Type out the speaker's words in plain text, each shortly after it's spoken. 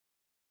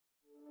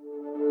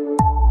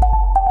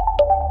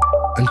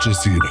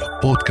الجزيرة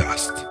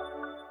بودكاست.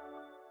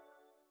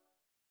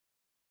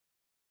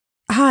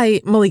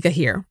 Hi, Malika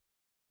here.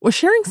 We're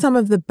sharing some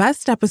of the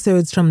best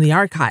episodes from the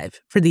archive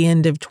for the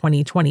end of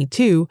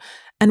 2022,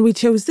 and we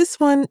chose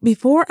this one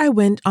before I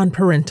went on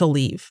parental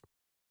leave.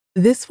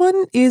 This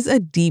one is a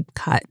deep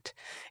cut.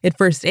 It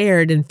first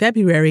aired in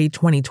February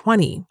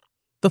 2020,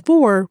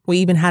 before we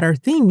even had our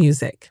theme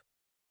music.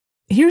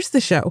 Here's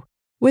the show,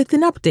 with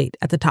an update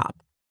at the top.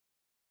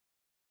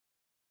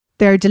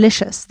 They're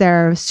delicious.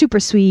 They're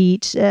super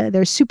sweet.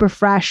 They're super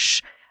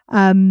fresh.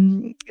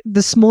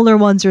 The smaller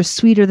ones are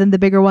sweeter than the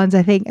bigger ones.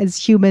 I think as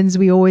humans,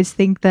 we always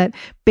think that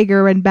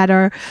bigger and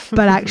better,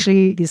 but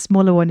actually the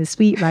smaller one is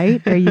sweet,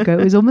 right? There you go.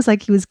 It was almost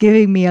like he was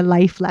giving me a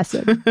life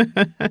lesson.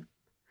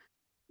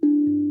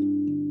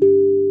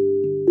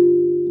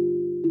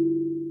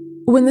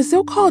 When the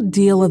so-called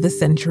deal of the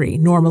century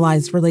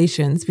normalized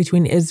relations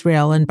between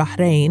Israel and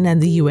Bahrain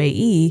and the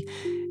UAE,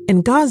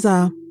 in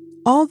Gaza,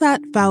 all that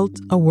felt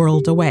a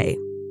world away.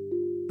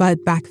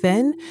 But back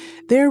then,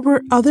 there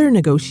were other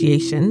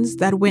negotiations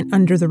that went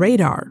under the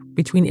radar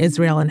between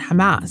Israel and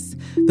Hamas,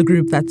 the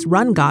group that's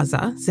run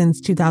Gaza since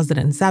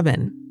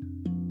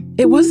 2007.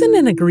 It wasn't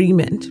an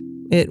agreement.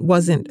 It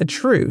wasn't a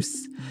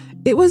truce.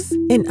 It was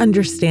an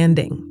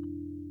understanding.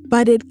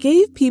 But it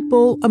gave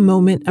people a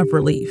moment of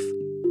relief.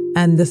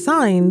 And the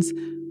signs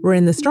were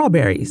in the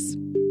strawberries.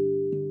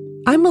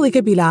 I'm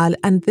Malika Bilal,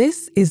 and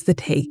this is The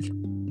Take.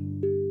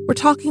 We're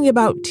talking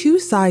about two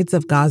sides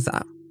of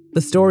Gaza.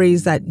 The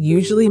stories that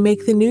usually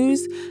make the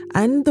news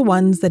and the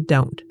ones that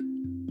don't.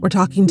 We're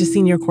talking to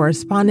senior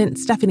correspondent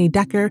Stephanie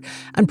Decker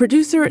and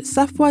producer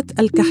Safwat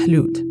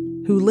Al-Kahlout,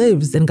 who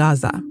lives in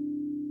Gaza.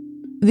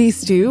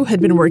 These two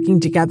had been working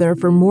together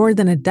for more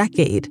than a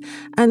decade,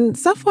 and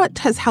Safwat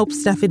has helped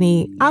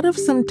Stephanie out of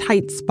some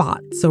tight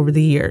spots over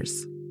the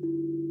years.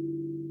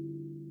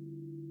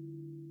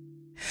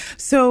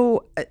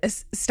 So,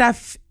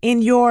 Steph,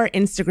 in your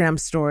Instagram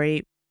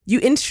story, you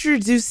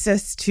introduced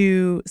us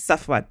to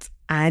Safwat.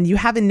 And you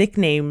have a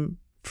nickname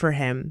for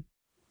him.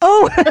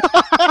 Oh!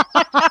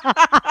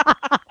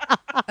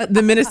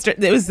 The minister,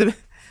 it was the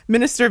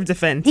Minister of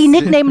Defense. He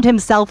nicknamed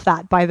himself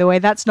that, by the way.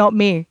 That's not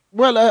me.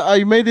 Well,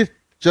 I made it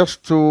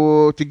just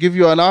to give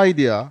you an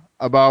idea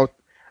about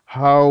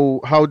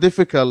how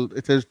difficult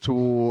it is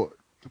to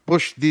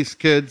push these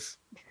kids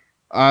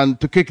and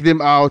to kick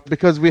them out,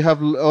 because we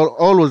have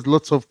always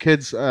lots of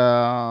kids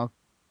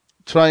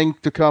trying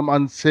to come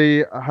and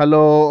say,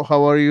 hello,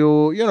 how are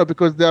you? You know,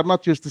 because they are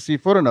not used to see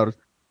foreigners.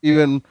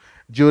 Even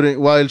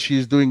while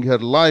she's doing her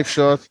live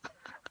shot.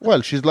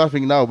 Well, she's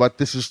laughing now, but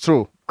this is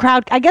true.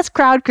 Crowd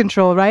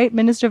control, right?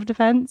 Minister of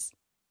Defense.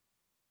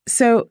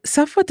 So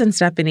Safwat and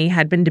Stephanie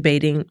had been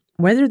debating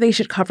whether they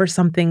should cover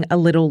something a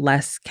little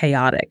less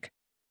chaotic.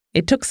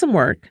 It took some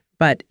work,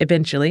 but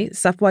eventually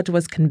Safwat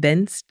was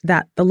convinced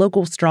that the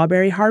local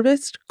strawberry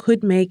harvest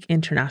could make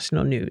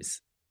international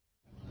news.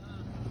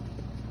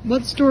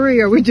 What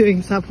story are we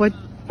doing, Safwat?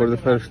 For the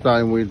first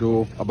time, we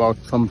do about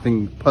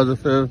something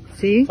positive,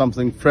 See?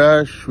 Something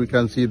fresh. We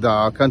can see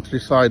the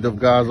countryside of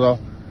Gaza.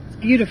 It's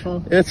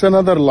beautiful. It's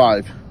another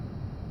life.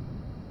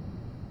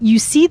 You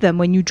see them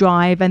when you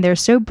drive, and they're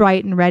so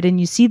bright and red, and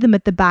you see them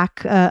at the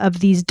back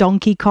of these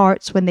donkey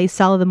carts when they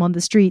sell them on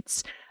the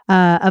streets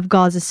of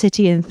Gaza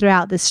City and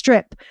throughout the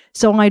strip.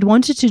 So I'd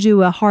wanted to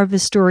do a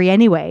harvest story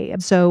anyway.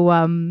 So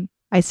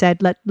I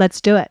said,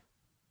 let's do it.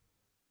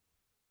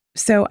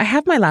 So I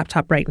have my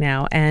laptop right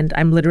now, and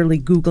I'm literally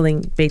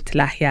Googling Beit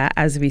Lahia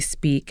as we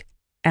speak.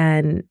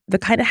 And the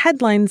kind of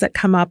headlines that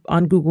come up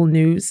on Google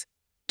News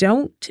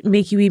don't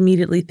make you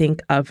immediately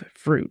think of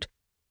fruit.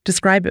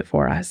 Describe it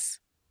for us.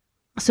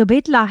 So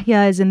Beit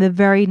Lahia is in the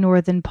very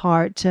northern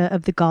part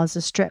of the Gaza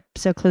Strip,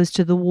 so close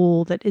to the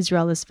wall that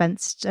Israel has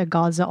fenced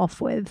Gaza off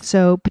with.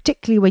 So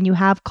particularly when you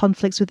have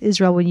conflicts with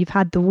Israel, when you've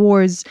had the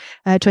wars,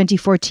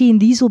 2014,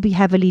 these will be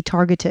heavily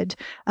targeted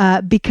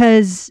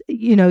because,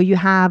 you know, you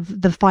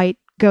have the fight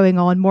going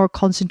on more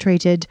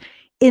concentrated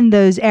in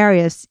those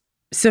areas.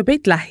 So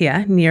Beit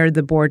Lahia, near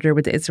the border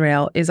with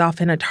Israel, is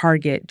often a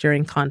target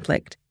during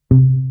conflict.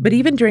 But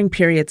even during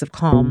periods of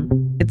calm,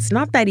 it's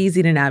not that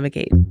easy to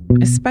navigate,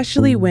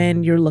 especially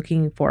when you're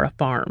looking for a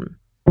farm.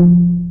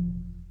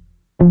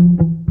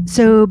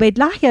 So Beit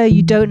Lahia,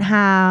 you don't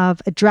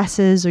have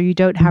addresses or you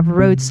don't have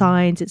road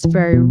signs. It's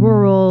very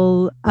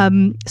rural.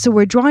 So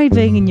we're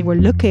driving and we're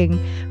looking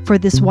for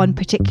this one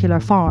particular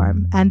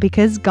farm. And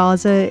because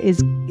Gaza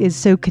is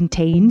so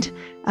contained,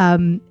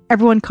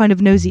 everyone kind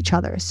of knows each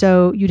other.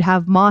 So you'd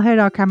have Maher,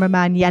 our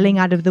cameraman, yelling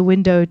out of the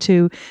window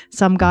to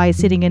some guy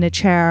sitting in a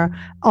chair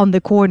on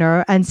the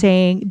corner and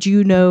saying, do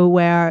you know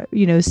where,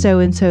 you know,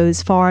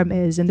 so-and-so's farm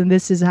is? And then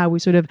this is how we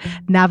sort of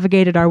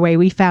navigated our way.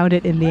 We found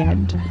it in the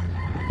end.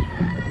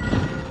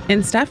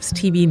 In Steph's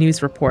TV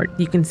news report,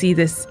 you can see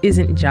this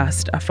isn't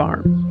just a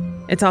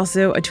farm. It's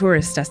also a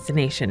tourist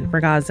destination for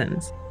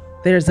Gazans.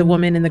 There's a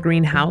woman in the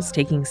greenhouse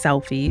taking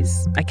selfies,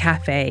 a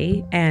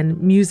cafe,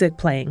 and music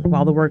playing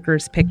while the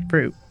workers pick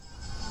fruit.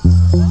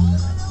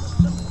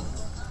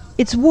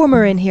 It's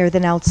warmer in here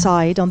than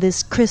outside on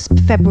this crisp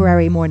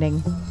February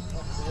morning.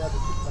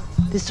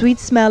 The sweet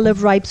smell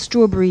of ripe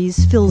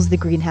strawberries fills the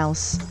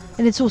greenhouse,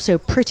 and it's also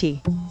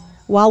pretty.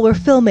 While we're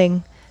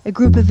filming, a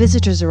group of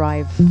visitors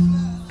arrive.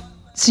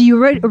 So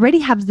you already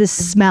have this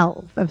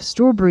smell of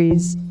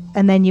strawberries,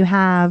 and then you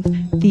have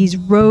these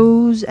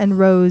rows and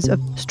rows of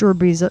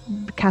strawberries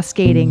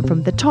cascading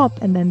from the top,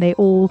 and then they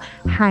all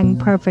hang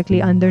perfectly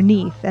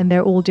underneath, and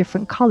they're all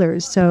different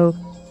colors. So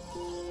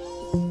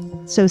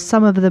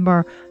some of them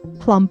are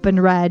plump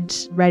and red,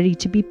 ready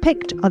to be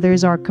picked.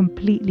 Others are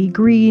completely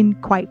green,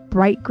 quite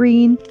bright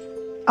green.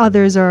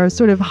 Others are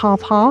sort of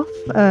half-half,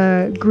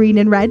 green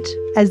and red,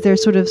 as they're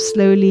sort of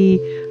slowly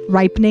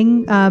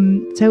ripening.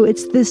 So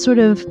it's this sort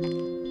of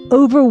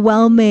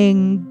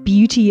overwhelming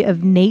beauty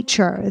of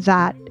nature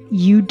that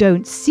you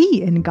don't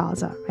see in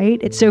Gaza,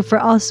 right? So for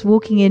us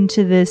walking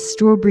into this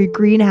strawberry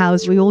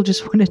greenhouse, we all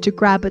just wanted to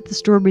grab at the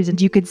strawberries,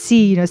 and you could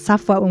see,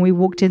 Safwat, when we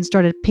walked in,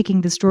 started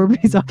picking the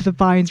strawberries off the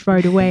vines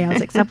right away. I was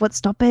like, Safwat,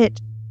 stop it.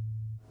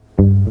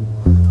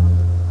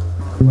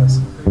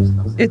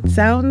 It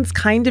sounds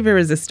kind of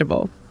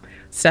irresistible.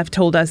 Steph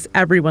told us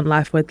everyone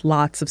left with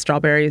lots of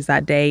strawberries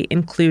that day,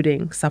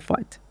 including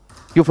Safwat.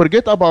 You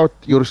forget about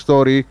your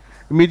story.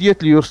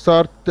 Immediately you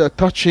start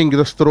touching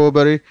the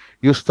strawberry.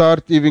 You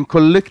start even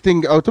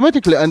collecting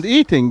automatically and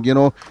eating.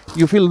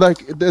 You feel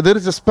like there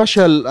is a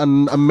special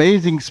and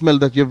amazing smell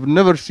that you've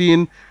never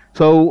seen.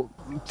 So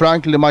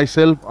frankly,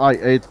 myself, I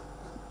ate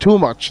too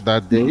much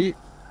that day.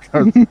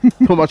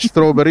 Too much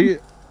strawberry.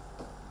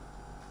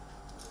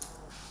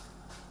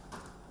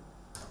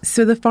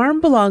 So the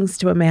farm belongs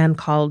to a man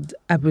called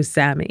Abu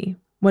Sami.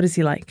 What is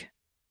he like?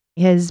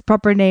 His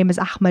proper name is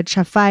Ahmed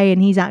Shafai,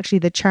 and he's actually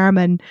the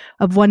chairman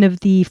of one of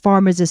the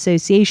farmers'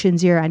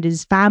 associations here, and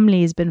his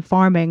family has been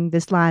farming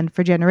this land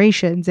for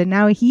generations. And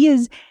now he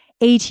is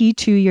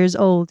 82 years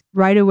old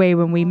right away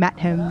when we met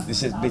him.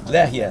 This is Beit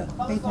Lahia.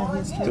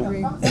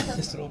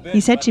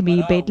 He said to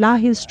me, Beit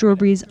Lahia's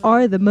strawberries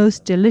are the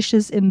most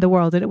delicious in the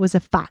world. And it was a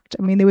fact.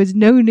 I mean, there was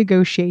no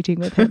negotiating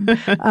with him.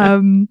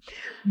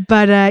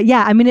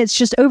 It's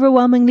just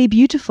overwhelmingly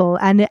beautiful.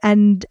 And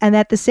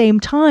at the same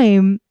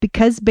time,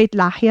 because Beit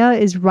Lahia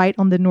is right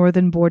on the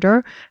northern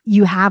border,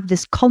 you have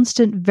this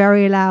constant,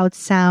 very loud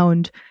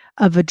sound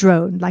of a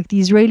drone, like the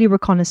Israeli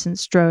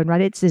reconnaissance drone,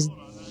 right? It's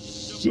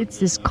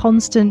this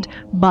constant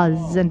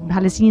buzz, and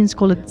Palestinians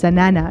call it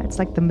zanana. It's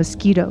like the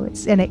mosquito.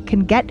 And it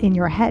can get in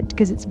your head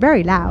because it's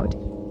very loud.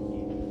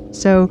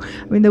 So,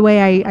 the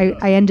way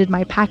I ended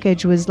my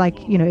package was like,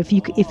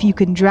 if you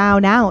can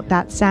drown out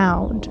that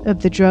sound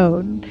of the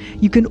drone,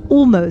 you can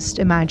almost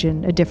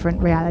imagine a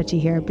different reality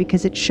here,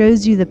 because it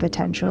shows you the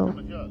potential.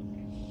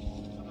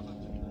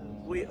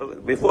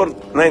 Before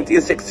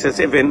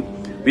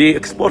 1967, we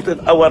exported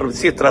our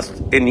citrus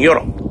in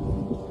Europe.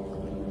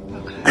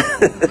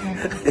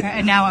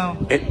 And now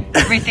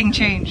everything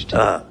changed.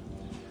 The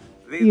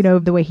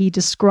way he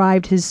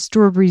described his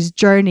strawberries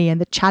journey and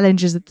the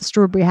challenges that the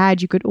strawberry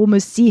had, you could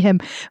almost see him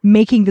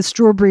making the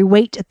strawberry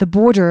wait at the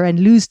border and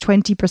lose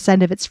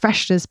 20% of its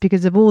freshness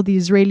because of all the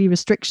Israeli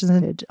restrictions.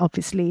 And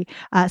obviously,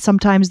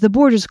 sometimes the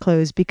borders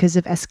closed because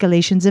of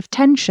escalations of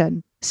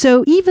tension.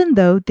 So even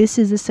though this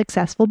is a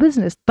successful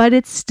business, but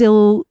it's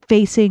still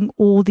facing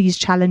all these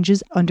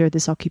challenges under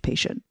this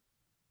occupation.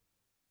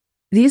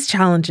 These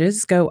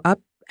challenges go up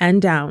and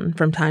down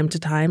from time to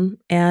time,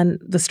 and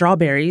the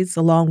strawberries,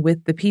 along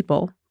with the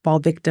people, fall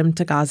victim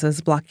to Gaza's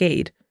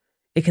blockade.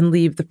 It can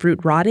leave the fruit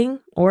rotting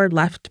or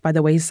left by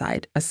the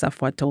wayside, as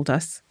Safwat told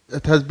us.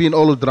 It has been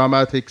all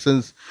dramatic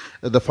since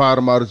the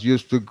farmers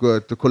used to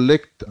go to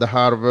collect the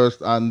harvest,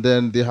 and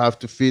then they have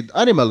to feed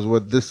animals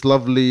with this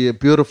lovely,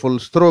 beautiful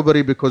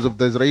strawberry because of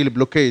the Israeli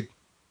blockade.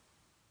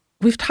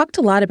 We've talked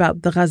a lot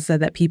about the Gaza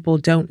that people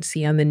don't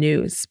see on the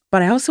news,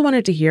 but I also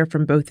wanted to hear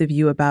from both of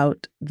you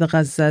about the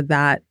Gaza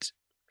that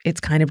it's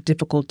kind of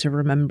difficult to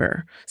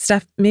remember.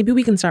 Steph, maybe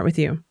we can start with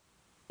you.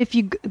 If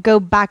you go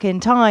back in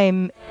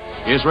time,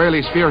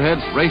 Israeli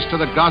spearheads race to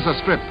the Gaza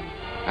Strip,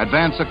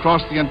 advance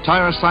across the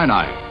entire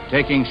Sinai,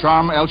 taking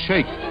Sharm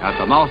el-Sheikh at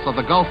the mouth of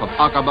the Gulf of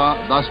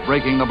Aqaba, thus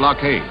breaking the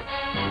blockade.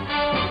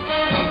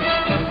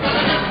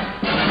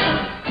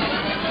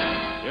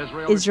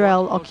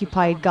 Israel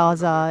occupied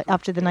Gaza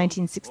after the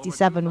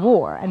 1967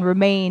 war and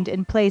remained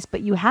in place,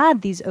 but you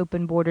had these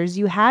open borders,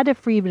 you had a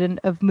freedom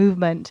of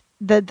movement.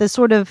 The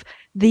sort of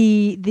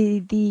the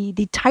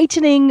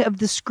tightening of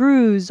the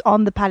screws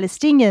on the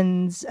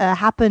Palestinians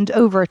happened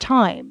over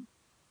time.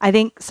 I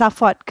think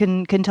Safwat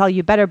can tell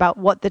you better about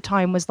what the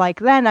time was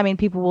like then. I mean,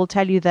 people will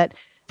tell you that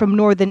from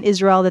northern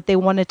Israel that they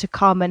wanted to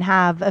come and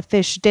have a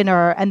fish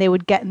dinner, and they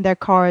would get in their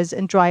cars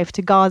and drive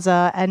to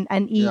Gaza and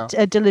eat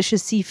a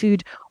delicious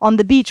seafood on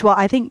the beach. Well,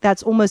 I think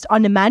that's almost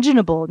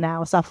unimaginable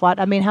now, Safwat.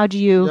 I mean, how do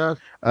you...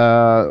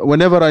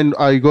 Whenever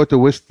I go to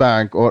West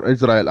Bank or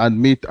Israel and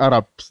meet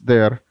Arabs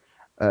there,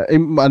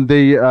 and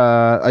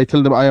I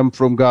tell them I am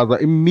from Gaza,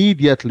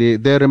 immediately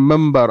they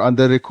remember and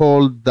they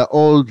recall the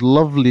old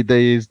lovely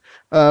days.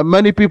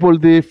 Many people,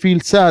 they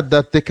feel sad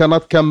that they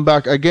cannot come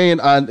back again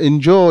and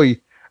enjoy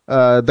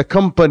the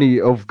company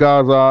of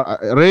Gaza.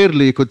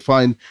 Rarely you could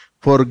find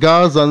for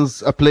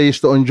Gazans a place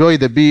to enjoy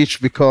the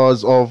beach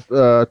because of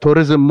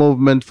tourism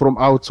movement from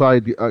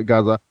outside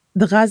Gaza.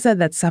 The Gaza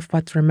that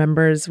Safwat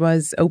remembers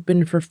was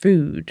open for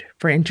food,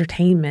 for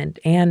entertainment,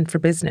 and for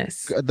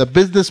business. The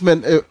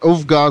businessmen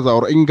of Gaza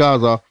or in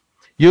Gaza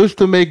used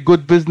to make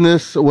good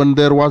business when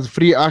there was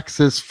free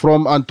access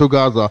from and to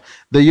Gaza.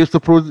 They used to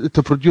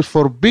produce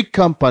for big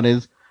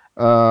companies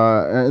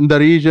in the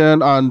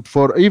region and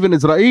for even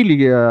Israeli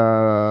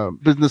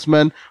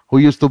businessmen who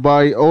used to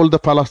buy all the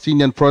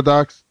Palestinian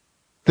products.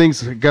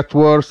 Things get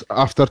worse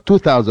after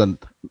 2000,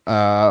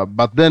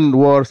 but then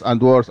worse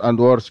and worse and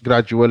worse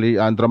gradually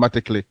and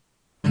dramatically.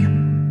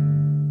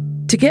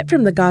 To get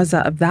from the Gaza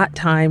of that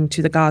time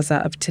to the Gaza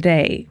of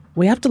today,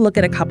 we have to look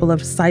at a couple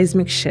of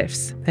seismic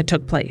shifts that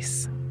took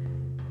place.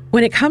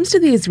 When it comes to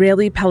the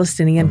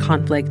Israeli-Palestinian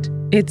conflict,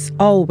 it's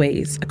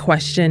always a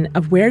question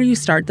of where you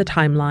start the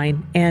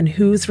timeline and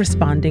who's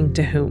responding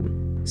to whom.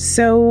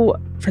 So,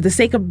 for the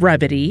sake of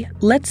brevity,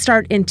 let's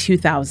start in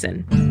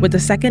 2000 with the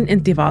Second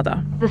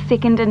Intifada. The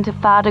Second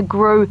Intifada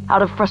grew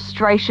out of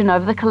frustration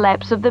over the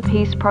collapse of the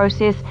peace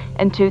process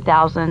in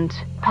 2000.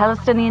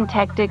 Palestinian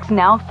tactics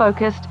now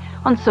focused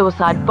on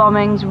suicide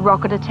bombings,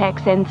 rocket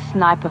attacks and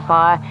sniper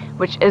fire,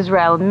 which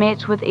Israel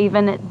met with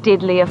even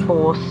deadlier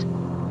force.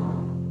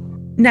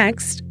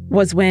 Next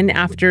was when,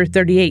 after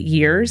 38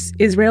 years,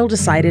 Israel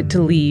decided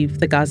to leave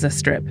the Gaza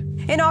Strip.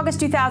 In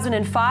August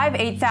 2005,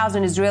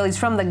 8,000 Israelis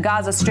from the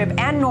Gaza Strip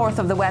and north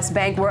of the West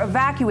Bank were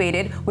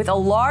evacuated, with a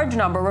large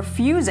number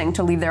refusing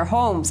to leave their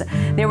homes.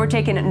 They were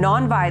taken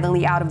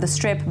non-violently out of the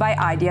Strip by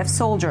IDF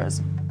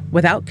soldiers.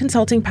 Without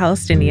consulting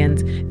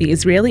Palestinians, the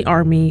Israeli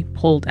army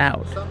pulled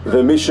out.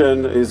 The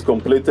mission is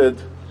completed.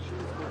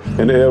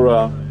 An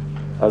era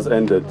has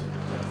ended.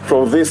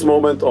 From this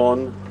moment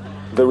on,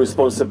 the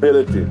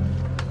responsibility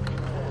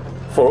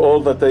for all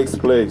that takes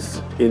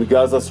place in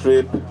Gaza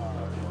Strip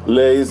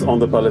lays on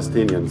the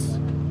Palestinians.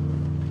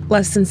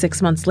 Less than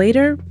 6 months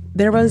later,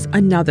 there was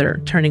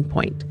another turning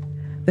point.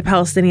 The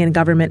Palestinian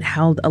government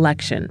held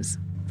elections.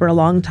 For a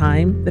long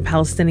time, the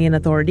Palestinian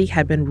Authority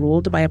had been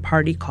ruled by a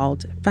party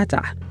called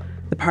Fatah,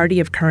 the party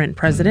of current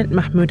President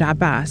Mahmoud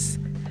Abbas.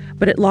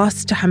 But it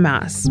lost to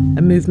Hamas,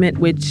 a movement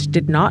which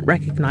did not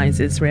recognize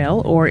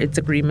Israel or its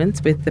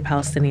agreements with the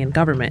Palestinian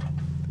government.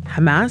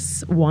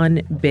 Hamas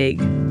won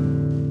big.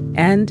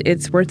 And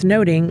it's worth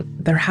noting,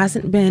 there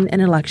hasn't been an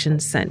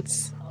election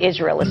since.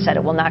 Israel has said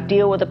it will not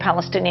deal with a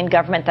Palestinian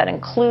government that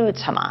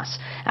includes Hamas.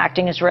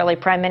 Acting Israeli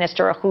Prime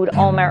Minister Ehud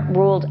Olmert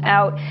ruled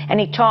out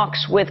any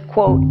talks with,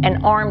 quote,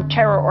 an armed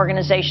terror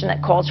organization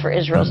that calls for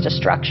Israel's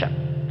destruction.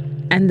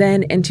 And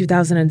then in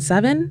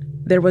 2007,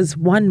 there was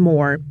one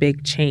more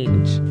big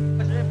change.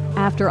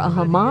 After a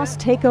Hamas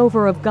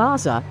takeover of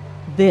Gaza,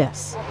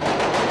 this.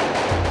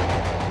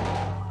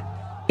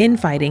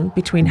 Infighting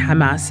between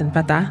Hamas and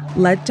Fatah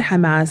led to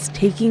Hamas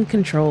taking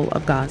control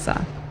of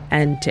Gaza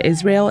and to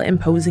Israel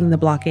imposing the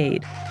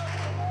blockade.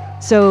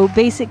 So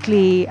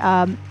basically,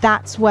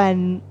 that's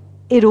when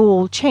it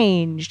all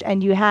changed,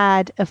 and you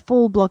had a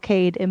full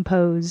blockade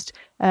imposed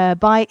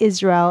by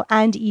Israel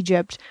and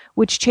Egypt,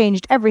 which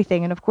changed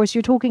everything. And of course,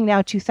 you're talking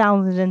now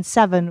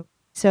 2007.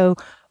 So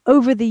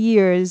over the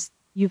years,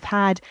 you've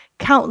had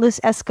countless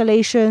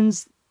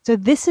escalations. So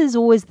this is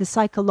always the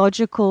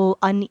psychological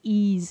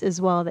unease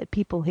as well that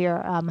people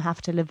here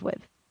have to live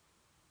with.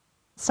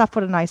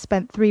 Safwat and I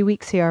spent 3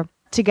 weeks here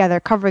together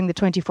covering the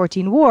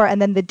 2014 war. And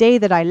then the day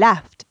that I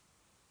left,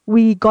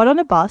 we got on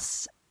a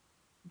bus,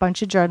 a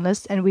bunch of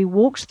journalists, and we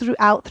walked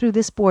through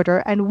this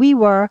border, and we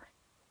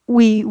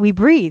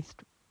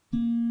breathed.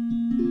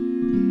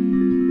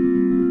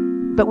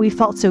 But we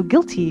felt so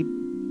guilty.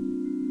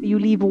 You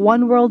leave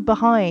one world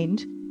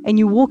behind and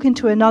you walk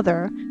into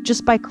another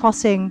just by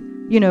crossing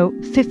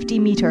 50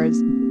 meters.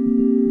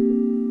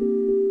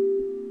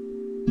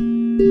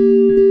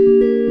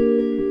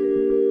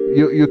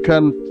 You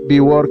can't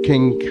be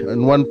working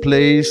in one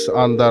place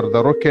under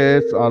the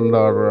rockets,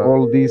 under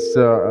all these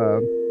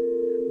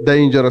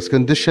dangerous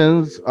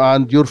conditions,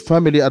 and your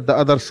family at the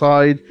other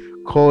side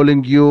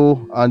calling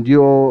you, and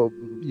you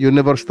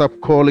never stop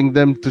calling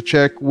them to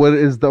check where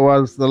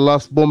was the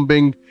last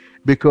bombing,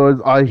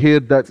 because I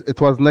heard that it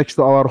was next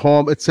to our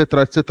home,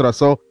 etc., etc.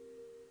 So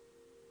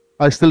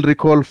I still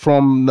recall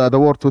from the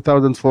war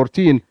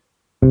 2014,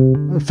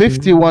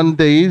 51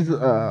 days,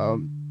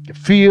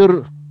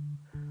 fear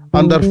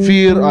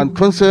and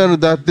concern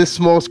that this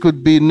mosque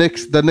could be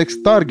the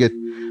next target.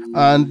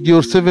 And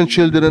your 7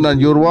 children and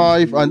your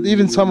wife, and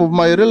even some of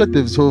my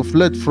relatives who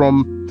fled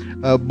from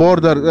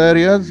border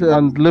areas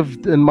and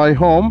lived in my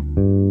home,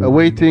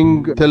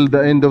 waiting till the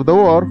end of the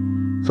war.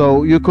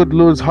 So you could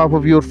lose half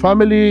of your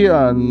family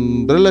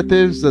and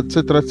relatives,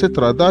 etc.,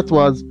 etc. That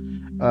was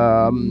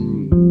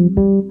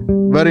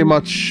very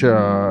much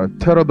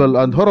terrible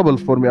and horrible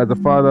for me as a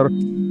father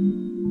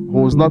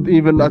who was not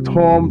even at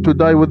home to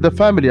die with the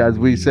family, as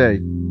we say.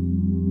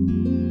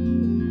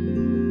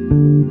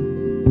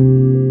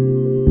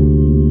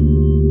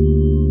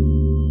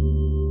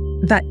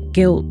 That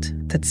guilt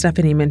that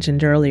Stephanie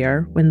mentioned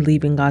earlier when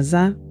leaving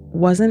Gaza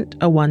wasn't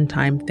a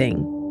one-time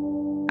thing.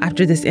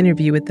 After this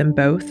interview with them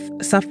both,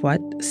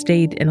 Safwat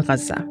stayed in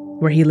Gaza,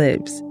 where he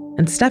lives,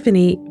 and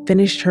Stephanie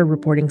finished her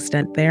reporting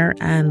stint there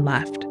and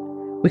left.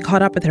 We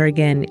caught up with her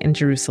again in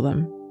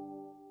Jerusalem.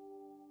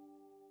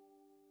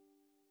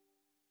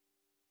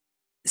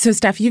 So,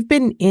 Steph, you've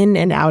been in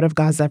and out of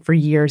Gaza for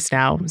years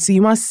now, so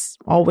you must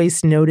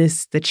always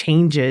notice the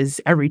changes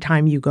every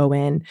time you go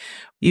in.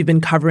 You've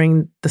been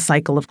covering the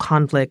cycle of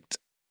conflict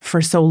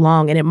for so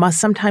long, and it must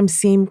sometimes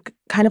seem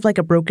kind of like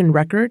a broken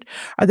record.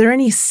 Are there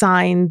any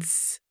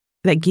signs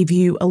that give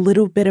you a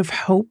little bit of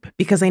hope?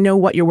 Because I know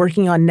what you're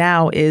working on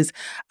now is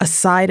a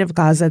side of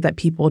Gaza that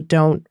people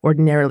don't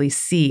ordinarily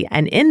see,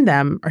 and in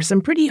them are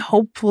some pretty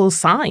hopeful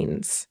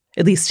signs,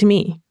 at least to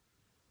me.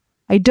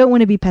 I don't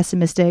want to be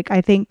pessimistic.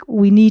 I think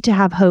we need to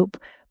have hope,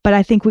 but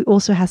I think we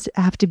also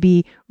have to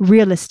be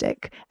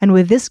realistic. And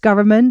with this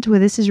government,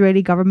 with this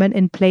Israeli government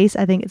in place,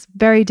 I think it's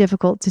very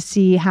difficult to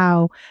see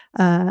how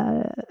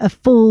a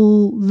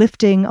full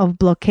lifting of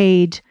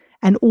blockade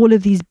and all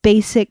of these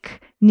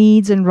basic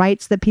needs and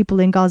rights that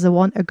people in Gaza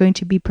want are going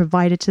to be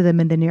provided to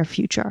them in the near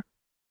future.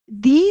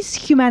 These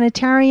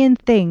humanitarian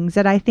things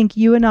that I think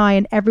you and I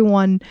and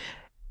everyone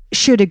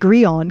can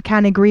agree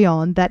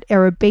on, that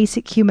are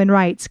basic human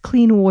rights: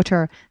 clean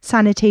water,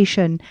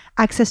 sanitation,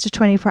 access to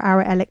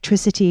 24-hour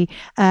electricity,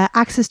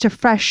 access to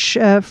fresh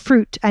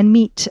fruit and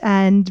meat,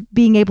 and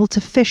being able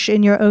to fish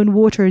in your own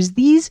waters.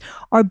 These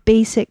are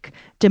basic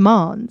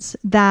demands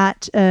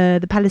that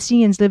the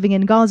Palestinians living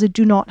in Gaza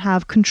do not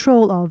have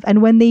control of.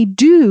 And when they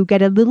do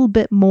get a little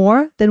bit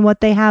more than what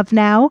they have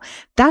now,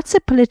 that's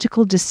a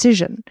political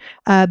decision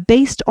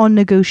based on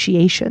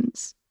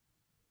negotiations.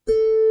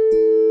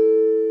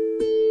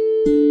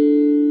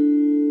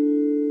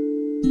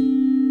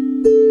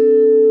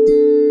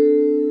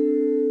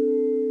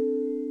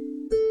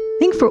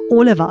 I think for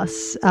all of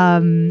us,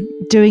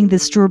 doing the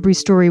Strawberry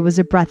Story was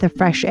a breath of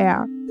fresh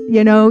air.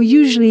 You know,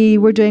 usually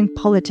we're doing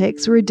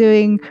politics, we're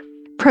doing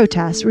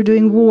protests, we're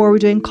doing war, we're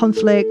doing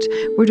conflict,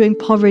 we're doing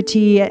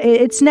poverty.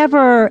 It's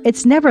never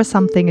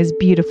something as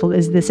beautiful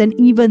as this. And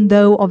even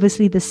though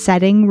obviously the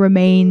setting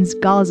remains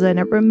Gaza and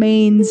it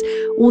remains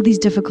all these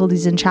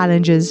difficulties and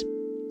challenges,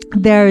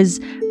 there's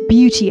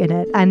beauty in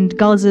it. And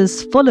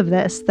Gaza's full of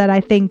this that I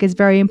think is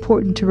very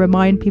important to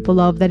remind people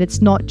of, that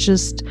it's not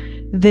just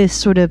this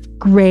sort of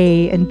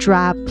grey and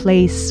drab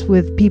place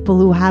with people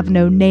who have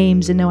no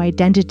names and no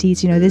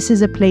identities. You know, this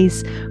is a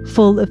place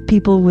full of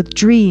people with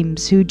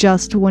dreams who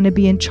just want to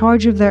be in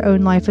charge of their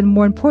own life. And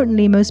more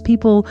importantly, most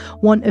people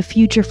want a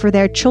future for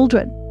their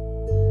children.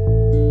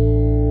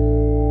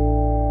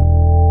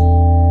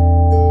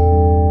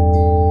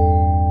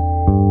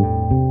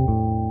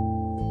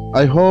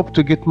 I hope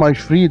to get my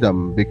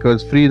freedom,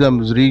 because freedom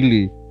is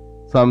really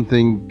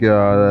something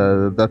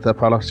that the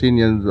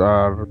Palestinians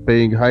are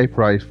paying high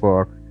price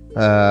for.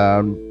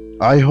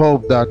 I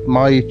hope that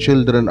my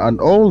children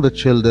and all the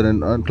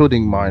children,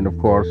 including mine, of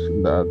course,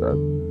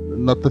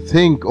 not to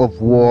think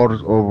of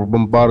wars or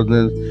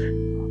bombardments.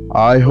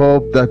 I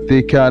hope that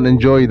they can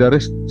enjoy the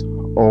rest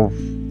of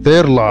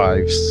their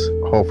lives,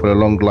 hopefully a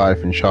long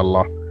life,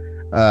 inshallah,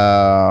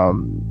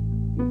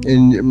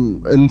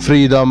 in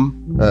freedom,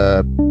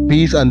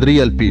 peace, and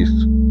real peace.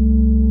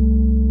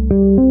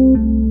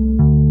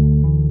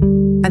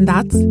 And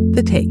that's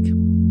The Take.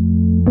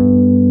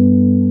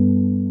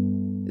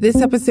 This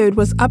episode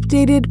was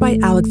updated by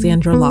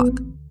Alexandra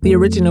Locke. The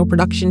original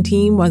production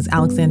team was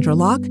Alexandra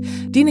Locke,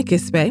 Dina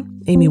Kispe,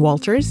 Amy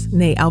Walters,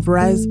 Nay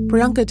Alvarez,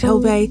 Priyanka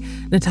Tovey,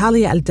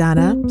 Natalia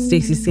Aldana,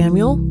 Stacey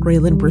Samuel,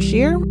 Graylin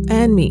Brashear,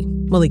 and me,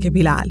 Malika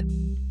Bilal.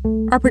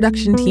 Our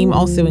production team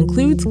also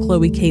includes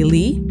Chloe K.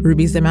 Lee,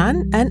 Ruby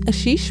Zaman, and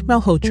Ashish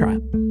Malhotra.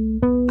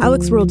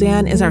 Alex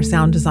Roldan is our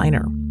sound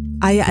designer.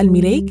 Aya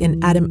Al-Mireik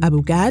and Adam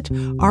Abou-Gad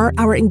are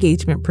our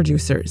engagement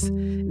producers.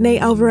 Nay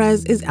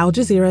Alvarez is Al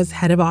Jazeera's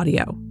head of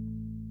audio.